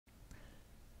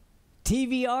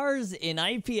TVRs in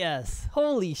IPS.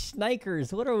 Holy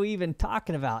shnikers, what are we even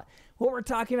talking about? What we're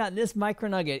talking about in this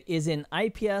micronugget is in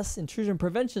IPS, intrusion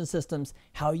prevention systems,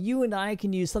 how you and I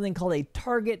can use something called a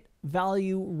target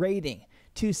value rating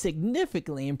to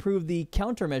significantly improve the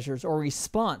countermeasures or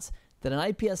response that an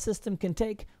IPS system can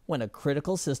take when a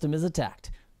critical system is attacked.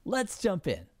 Let's jump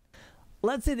in.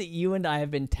 Let's say that you and I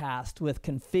have been tasked with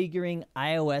configuring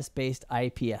iOS-based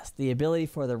IPS, the ability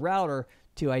for the router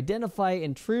to identify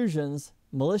intrusions,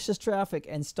 malicious traffic,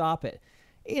 and stop it.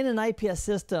 In an IPS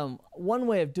system, one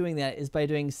way of doing that is by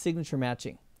doing signature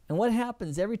matching. And what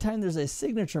happens every time there's a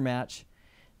signature match,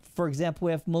 for example,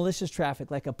 we have malicious traffic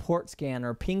like a port scan or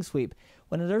a ping sweep.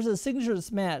 When there's a signature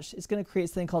that's matched, it's going to create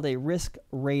something called a risk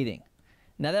rating.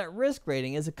 Now that risk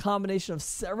rating is a combination of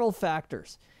several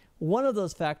factors. One of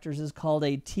those factors is called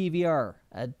a TVR,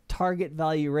 a target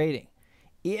value rating.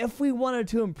 If we wanted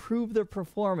to improve the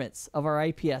performance of our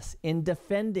IPS in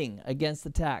defending against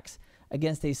attacks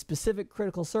against a specific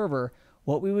critical server,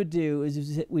 what we would do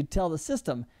is we'd tell the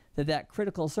system that that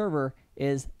critical server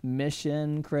is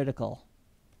mission critical.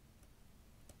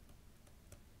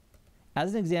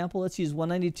 As an example, let's use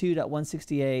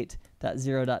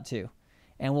 192.168.0.2.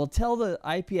 And we'll tell the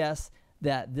IPS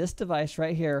that this device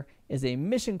right here is a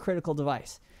mission critical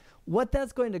device. What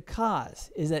that's going to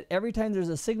cause is that every time there's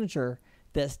a signature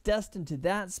that's destined to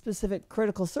that specific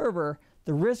critical server,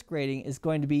 the risk rating is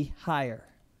going to be higher.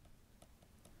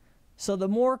 So the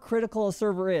more critical a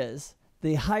server is,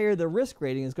 the higher the risk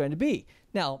rating is going to be.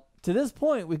 Now, to this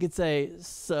point, we could say,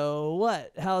 so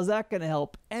what? How is that going to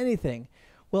help anything?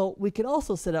 Well, we could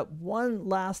also set up one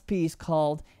last piece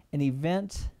called an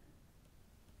event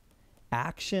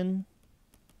action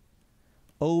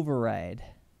override.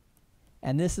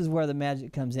 And this is where the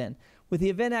magic comes in. With the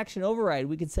event action override,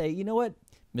 we could say, you know what,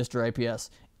 Mr. IPS,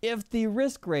 if the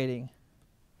risk rating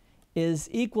is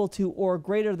equal to or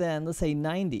greater than, let's say,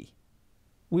 90,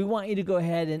 we want you to go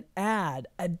ahead and add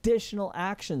additional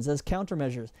actions as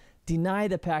countermeasures. Deny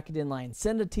the packet inline,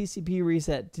 send a TCP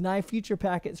reset, deny future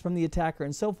packets from the attacker,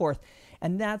 and so forth.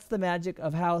 And that's the magic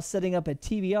of how setting up a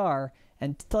TVR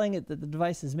and telling it that the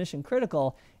device is mission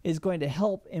critical is going to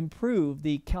help improve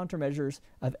the countermeasures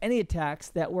of any attacks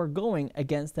that were going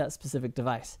against that specific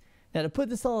device. Now, to put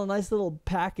this all in a nice little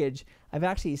package, I've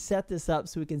actually set this up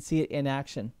so we can see it in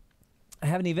action. I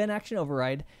have an event action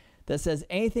override that says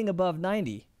anything above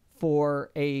 90 for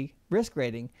a risk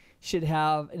rating should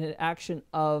have an action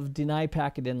of deny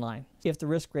packet inline if the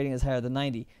risk rating is higher than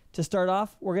 90. To start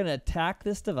off, we're going to attack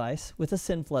this device with a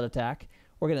SYN flood attack.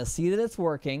 We're going to see that it's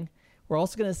working. We're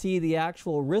also going to see the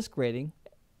actual risk rating.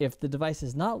 If the device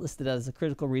is not listed as a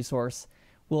critical resource,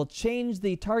 we'll change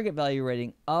the target value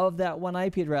rating of that one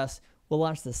IP address. We'll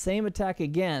launch the same attack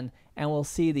again, and we'll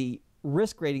see the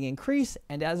risk rating increase,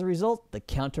 and as a result, the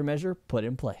countermeasure put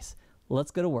in place.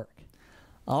 Let's go to work.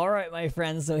 All right, my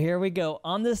friends, so here we go.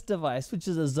 On this device, which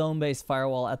is a zone-based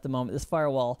firewall at the moment, this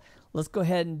firewall, let's go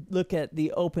ahead and look at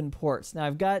the open ports. Now,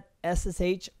 I've got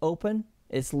SSH open.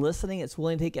 It's listening. It's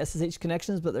willing to take SSH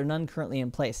connections, but there are none currently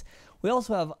in place. We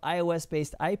also have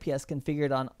iOS-based IPS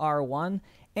configured on R1,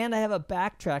 and I have a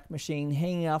backtrack machine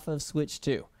hanging off of switch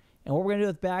 2. And what we're going to do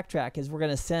with backtrack is we're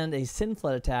going to send a SYN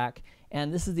flood attack,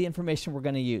 and this is the information we're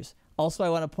going to use. Also, I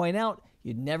want to point out,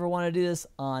 you'd never want to do this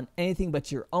on anything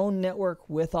but your own network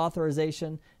with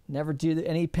authorization. Never do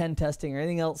any pen testing or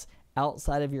anything else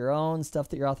outside of your own stuff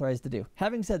that you're authorized to do.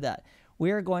 Having said that,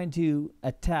 we are going to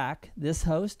attack this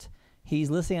host.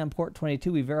 He's listening on port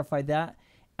 22. We verified that.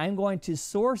 I'm going to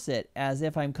source it as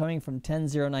if I'm coming from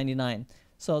 10.0.99.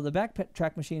 So the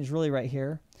backtrack machine is really right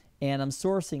here, and I'm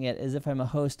sourcing it as if I'm a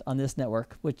host on this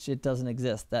network, which it doesn't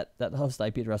exist. That host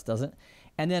IP address doesn't.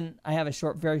 And then I have a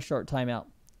very short timeout.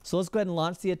 So let's go ahead and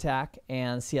launch the attack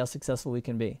and see how successful we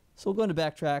can be. So we'll go into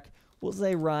backtrack, we'll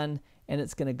say run, and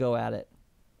it's going to go at it.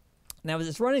 Now as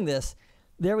it's running this,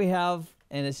 there we have,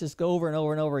 and it's just go over and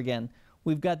over and over again.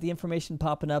 We've got the information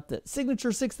popping up that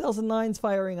signature 6009 is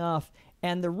firing off,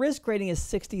 and the risk rating is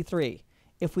 63.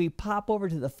 If we pop over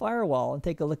to the firewall and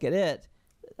take a look at it,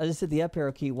 I just hit the up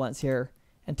arrow key once here,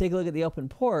 and take a look at the open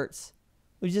ports.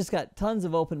 We've just got tons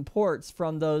of open ports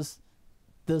from those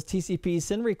TCP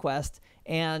SYN requests,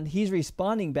 and he's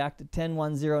responding back to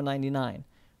 10.1.0.99,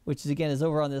 which is again is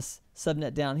over on this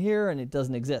subnet down here, and it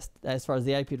doesn't exist as far as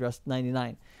the IP address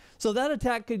 99. So that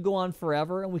attack could go on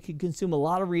forever, and we could consume a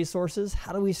lot of resources.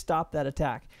 How do we stop that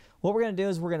attack? What we're going to do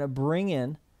is we're going to bring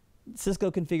in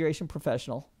Cisco Configuration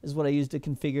Professional, is what I use to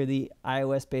configure the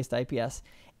iOS-based IPS,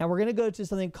 and we're going to go to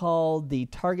something called the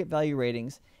target value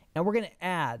ratings, and we're going to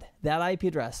add that IP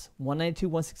address,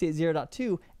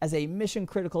 192.168.0.2, as a mission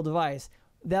critical device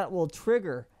that will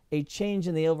trigger a change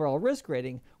in the overall risk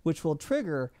rating, which will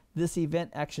trigger this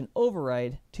event action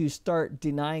override to start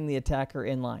denying the attacker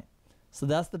in line. So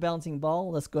that's the bouncing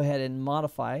ball. Let's go ahead and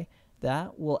modify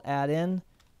that. We'll add in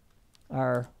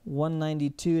our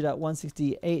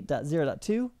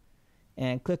 192.168.0.2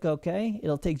 and click OK.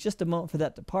 It'll take just a moment for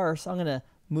that to parse. I'm going to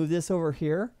move this over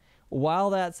here. While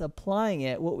that's applying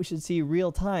it, what we should see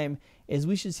real time is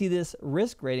we should see this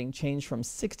risk rating change from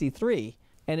 63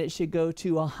 and it should go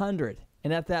to 100.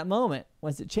 And at that moment,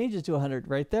 once it changes to 100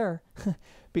 right there,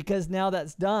 because now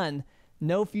that's done,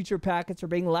 no future packets are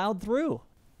being allowed through.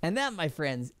 And that, my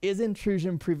friends, is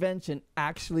intrusion prevention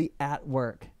actually at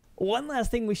work. One last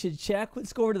thing we should check.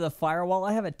 Let's go over to the firewall.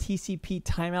 I have a TCP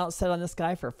timeout set on this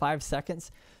guy for 5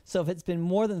 seconds. So if it's been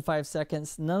more than 5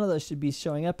 seconds, none of those should be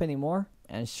showing up anymore.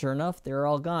 And sure enough, they're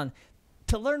all gone.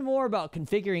 To learn more about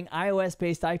configuring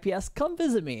iOS-based IPS, come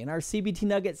visit me in our CBT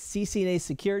Nuggets CCNA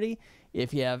security.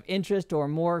 If you have interest or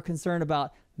more concern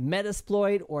about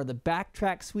Metasploit or the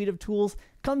Backtrack suite of tools,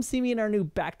 come see me in our new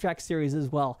Backtrack series as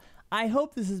well. I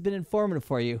hope this has been informative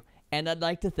for you, and I'd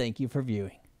like to thank you for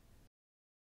viewing.